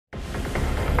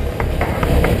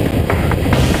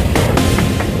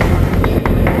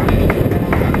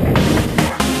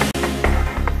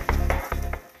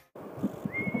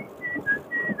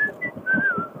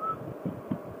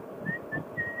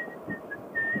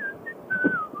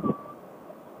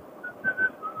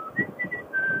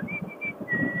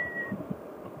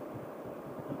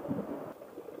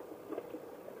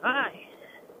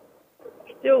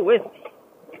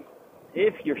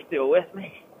you're still with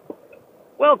me.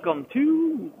 Welcome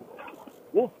to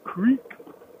Wolf Creek.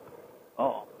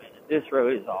 Oh man, this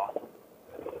road is awesome.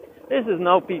 This is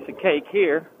no piece of cake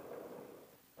here.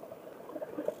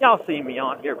 Y'all seen me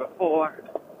on here before.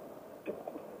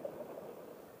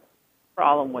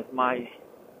 Problem with my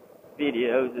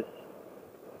videos is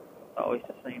it's always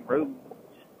the same roads,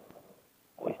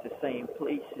 always the same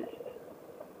places.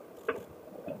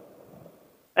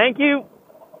 Thank you.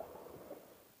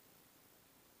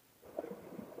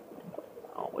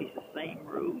 Always the same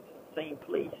roads, same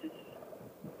places.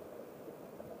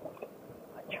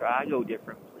 I try to go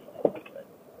different places, but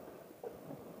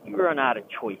you run out of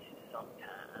choices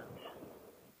sometimes.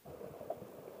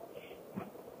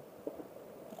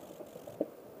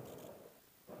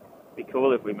 Be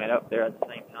cool if we met up there at the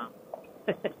same time.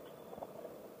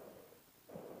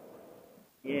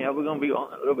 Yeah, we're going to be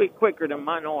going a little bit quicker than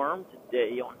my norm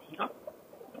today on here.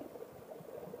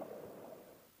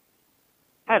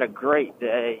 Had a great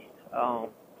day.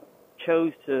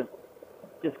 Chose to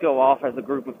just go off as a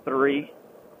group of 3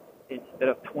 instead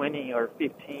of 20 or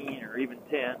 15 or even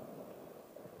 10.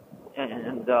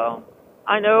 And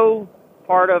I know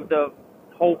part of the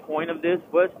whole point of this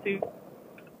was to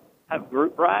have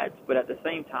group rides, but at the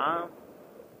same time,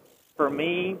 for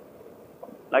me,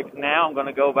 like now I'm going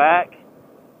to go back.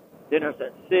 Dinner's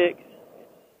at 6,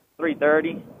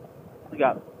 3:30. We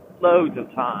got loads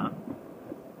of time.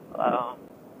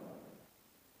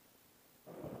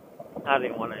 I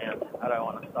didn't want to end. I don't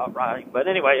want to stop riding. But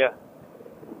anyway,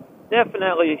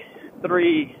 definitely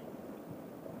 3.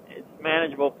 It's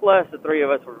manageable. Plus, the 3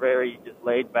 of us were very just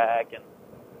laid back and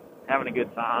having a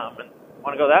good time. And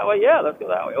want to go that way? Yeah, let's go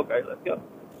that way. Okay, let's go.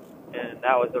 And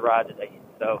that was the ride today.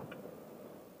 So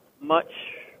much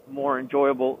more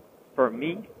enjoyable for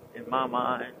me, in my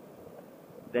mind,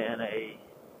 than a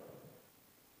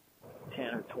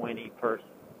 10 or 20 person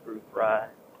group ride.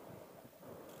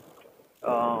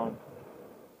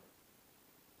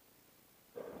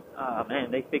 Man,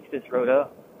 they fixed this road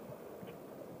up.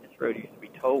 This road used to be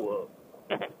toe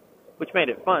up, which made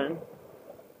it fun,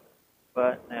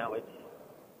 but now it's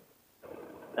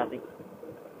nothing.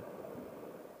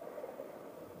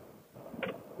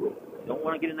 Don't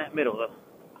want to get in that middle, though.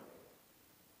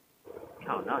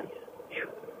 How nice.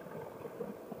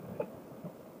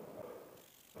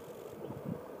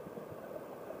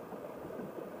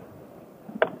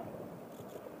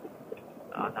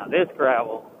 Now this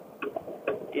gravel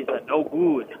is a no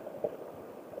good.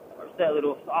 Where's that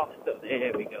little soft stuff?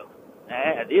 There we go.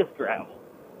 This gravel.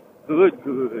 Good.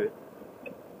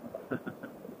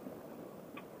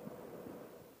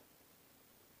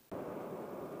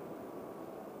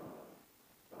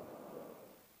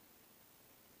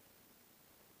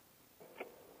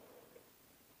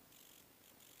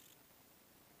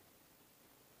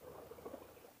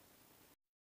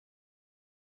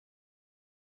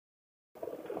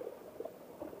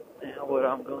 Now what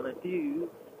I'm going to do,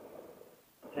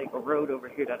 take a road over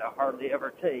here that I hardly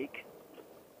ever take,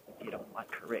 get on my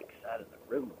correct side of the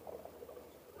road.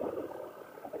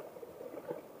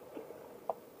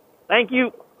 Thank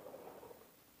you.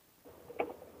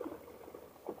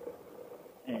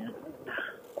 And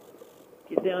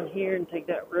get down here and take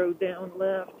that road down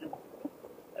left, and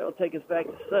that'll take us back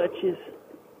to Such's.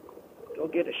 Go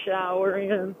get a shower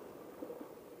in.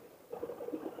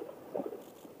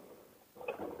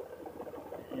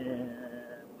 And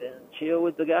then chill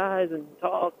with the guys and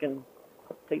talk and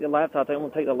take the laptop. I'm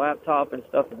going to take the laptop and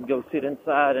stuff and go sit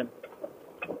inside and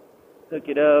hook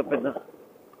it up and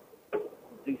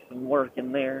do some work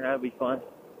in there. That'll be fun.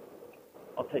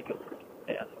 I'll take it.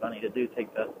 Yeah, that's what I need to do.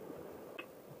 Take the.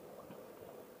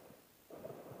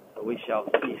 So we shall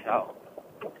see how.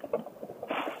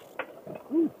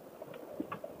 Woo.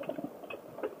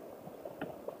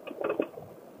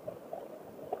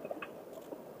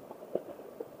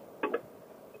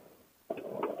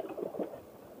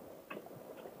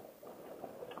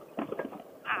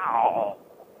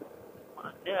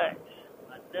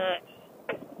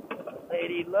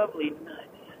 Lady, lovely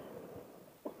nuts.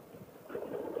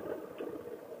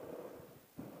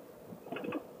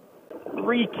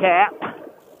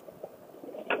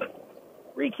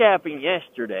 Recapping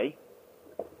yesterday,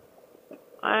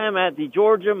 I am at the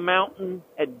Georgia Mountain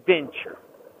Adventure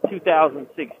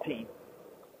 2016.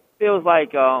 Feels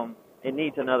like it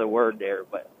needs another word there,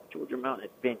 but Georgia Mountain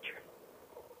Adventure.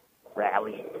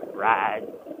 Rally, ride.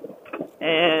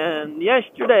 And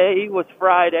yesterday was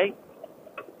Friday.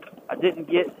 I didn't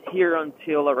get here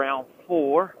until around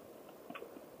 4.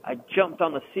 I jumped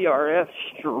on the CRF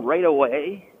straight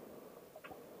away,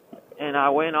 and I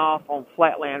went off on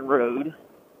Flatland Road.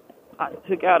 I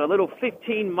took out a little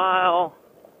 15-mile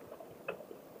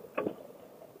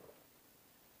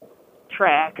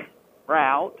track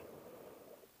route.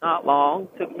 Not long.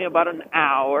 Took me about an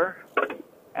hour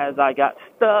as I got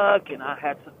stuck and I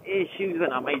had some issues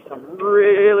and I made some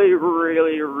really,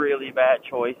 really, really bad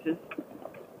choices.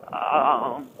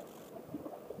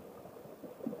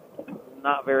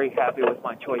 Not very happy with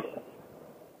my choices.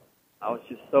 I was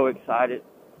just so excited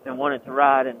and wanted to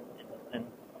ride and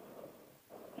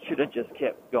should have just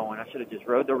kept going. I should have just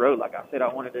rode the road like I said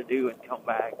I wanted to do and come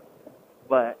back.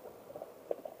 But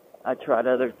I tried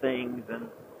other things and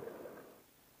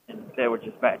they were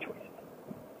just bad choices.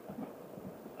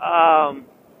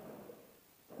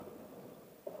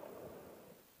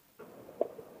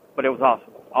 But it was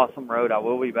awesome. Awesome road. I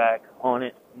will be back on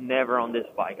it. Never on this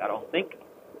bike, I don't think.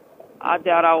 I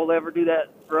doubt I will ever do that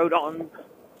road on.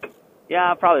 Yeah,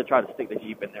 I'll probably try to stick the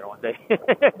Jeep in there one day.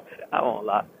 I won't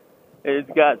lie. It's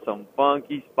got some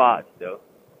funky spots, though.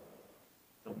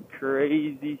 Some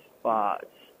crazy spots.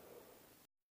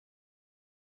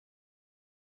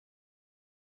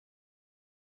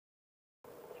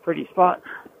 It's a pretty spot.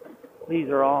 These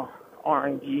are all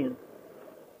orangey and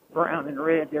brown and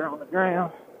red there on the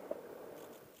ground.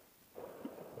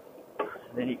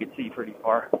 And then you can see pretty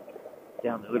far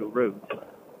down the little roads.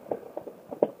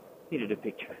 Needed a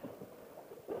picture.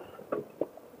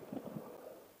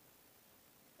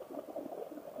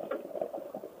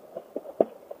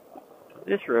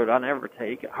 This road I never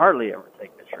take, hardly ever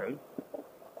take this road.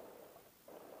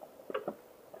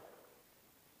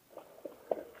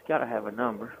 It's got to have a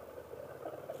number.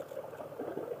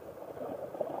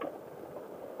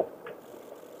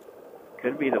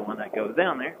 Could be the one that goes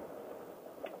down there.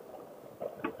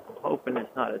 I'm hoping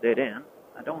it's not a dead end.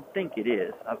 I don't think it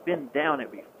is. I've been down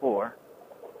it before.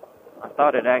 I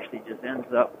thought it actually just ends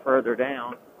up further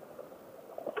down.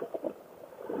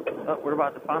 Oh, we're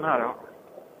about to find out.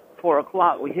 4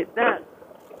 o'clock, we hit that.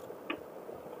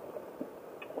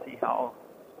 See how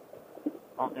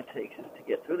long it takes us to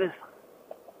get through this.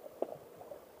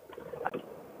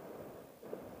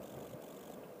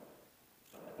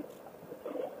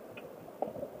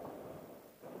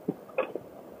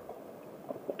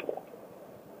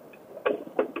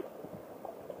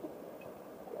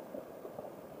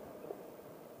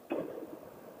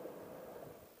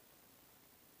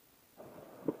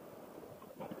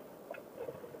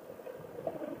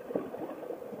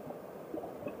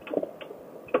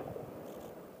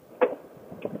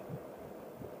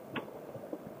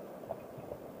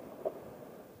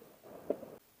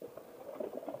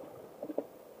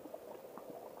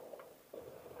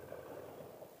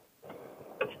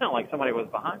 Sound like somebody was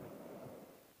behind me.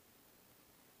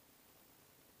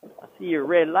 I see your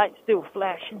red light still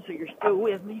flashing, so you're still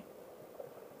with me.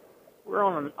 We're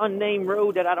on an unnamed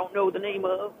road that I don't know the name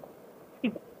of.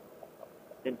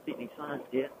 Didn't see any signs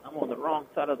yet. I'm on the wrong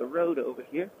side of the road over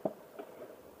here.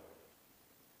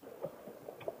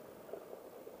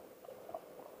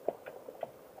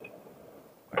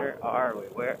 Where are we?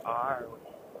 Where are we?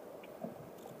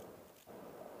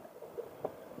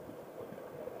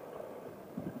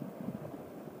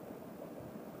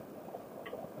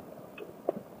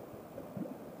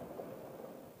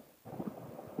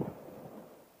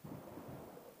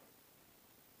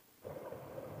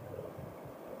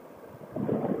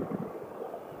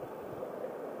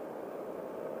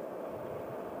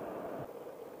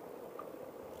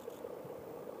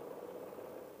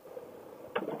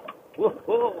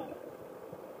 Whoa.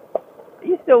 Are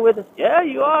you still with us? Yeah,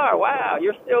 you are. Wow,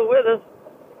 you're still with us.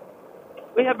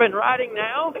 We have been riding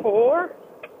now for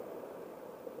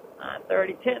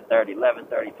 9:30, 10:30,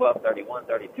 11:30, 12:30,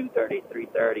 1:30, 2:30,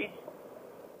 3:30,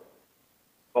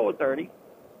 4:30.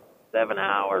 7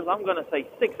 hours. I'm going to say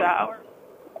 6 hours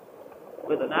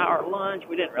with an hour lunch.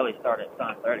 We didn't really start at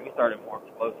 9:30. We started more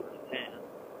closer to 10,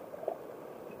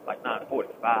 like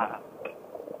 9:45.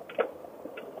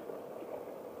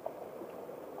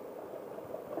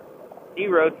 He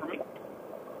rode for me.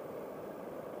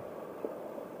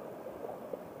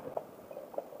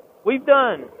 We've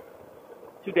done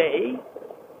today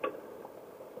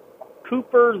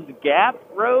Cooper's Gap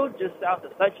Road just south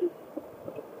of Hutchins.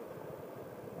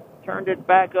 Turned it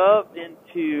back up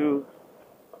into,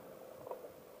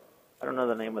 I don't know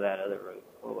the name of that other road.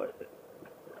 What was it?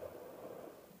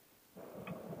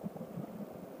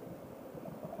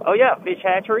 Oh yeah, Fish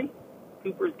Hatchery.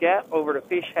 Cooper's Gap over to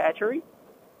Fish Hatchery.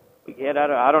 We get out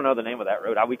of, I don't know the name of that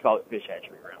road. We call it Fish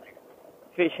Hatchery around here.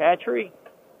 Fish Hatchery.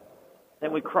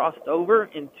 Then we crossed over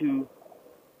into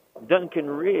Duncan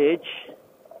Ridge.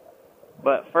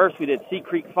 But first we did Sea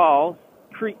Creek Falls,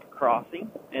 Creek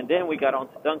Crossing. And then we got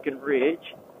onto Duncan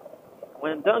Ridge.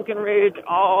 Went Duncan Ridge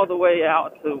all the way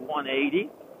out to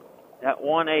 180. At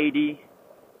 180,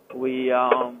 we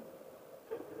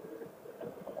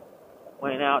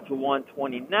Went out to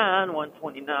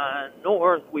 129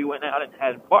 north. We went out and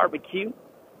had barbecue.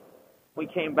 We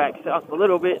came back south a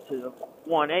little bit to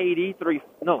 180,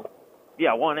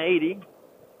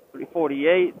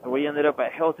 348. So we ended up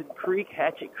at Hatchet Creek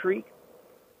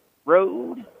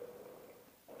Road.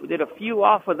 We did a few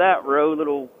off of that road,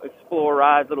 little explore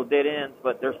rides, little dead ends,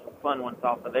 but there's some fun ones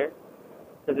off of there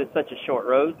because it's such a short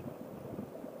road.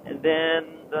 And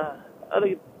then the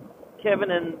other Kevin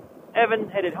and Evan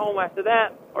headed home after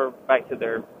that, or back to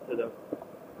the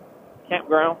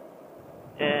campground.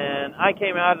 And I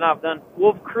came out and I've done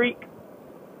Wolf Creek.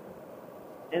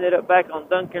 Ended up back on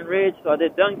Duncan Ridge, so I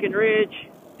did Duncan Ridge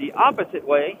the opposite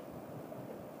way.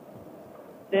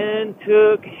 Then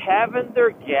took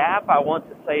Havender Gap, I want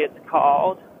to say it's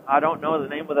called. I don't know the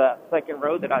name of that second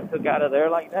road that I took out of there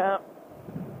like that.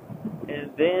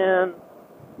 And then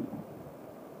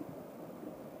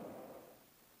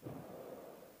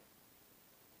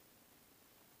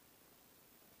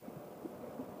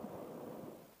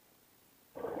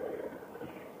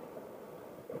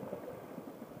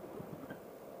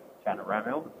trying to run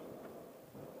over.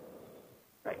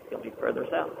 Right, it's going to be further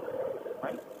south.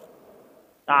 Right?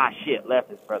 Ah, shit,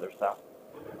 left is further south.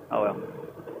 Oh, well.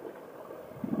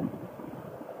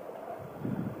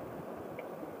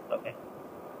 Okay.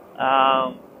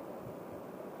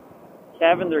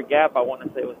 Cavender Gap, I want to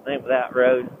say was the name of that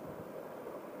road,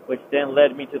 which then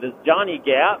led me to this Johnny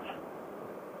Gap.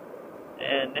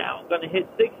 And now I'm going to hit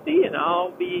 60, and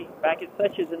I'll be back at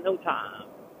Suches in no time.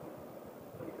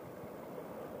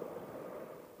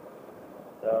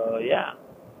 So, yeah.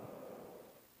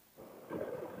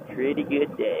 Pretty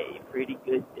good day.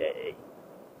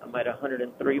 I'm at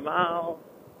 103 miles.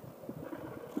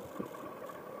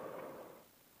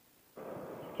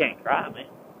 Can't cry, man.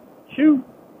 Shoot.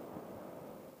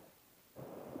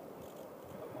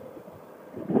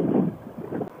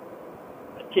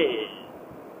 Cheers.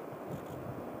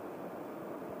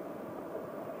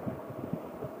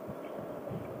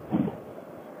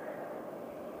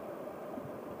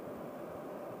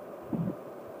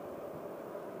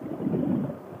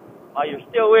 While you're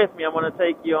still with me, I'm going to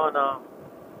take you on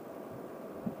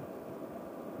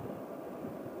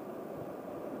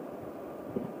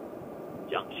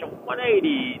Junction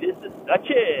 180. This is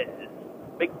Suches.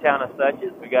 Big town of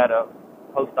Suches. We got a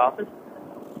post office.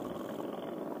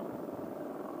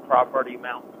 Property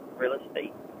Mountain Real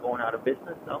Estate going out of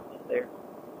business. No, it's there.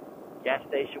 Gas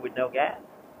station with no gas.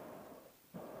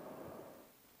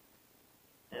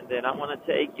 And then I'm going to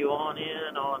take you on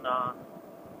in on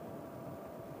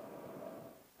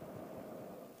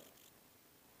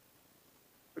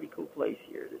pretty cool place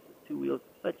here. This is Two Wheels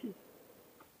of Suches.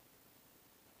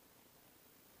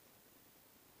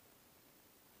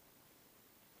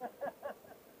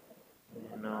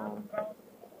 And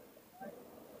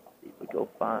see if we go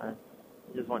find. I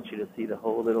just want you to see the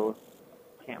whole little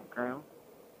campground.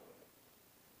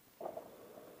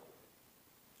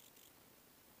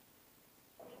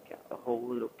 Got the whole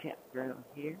little campground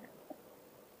here.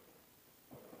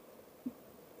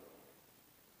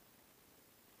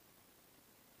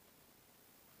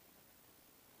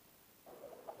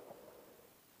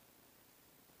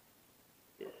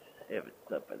 Just have it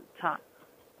up at the top.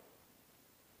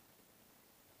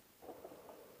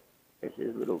 There's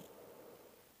his little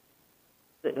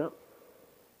setup.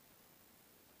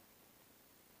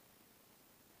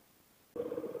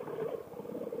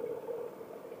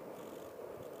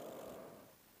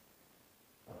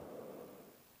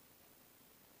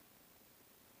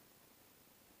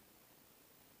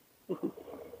 Are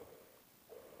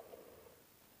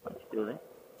you still there?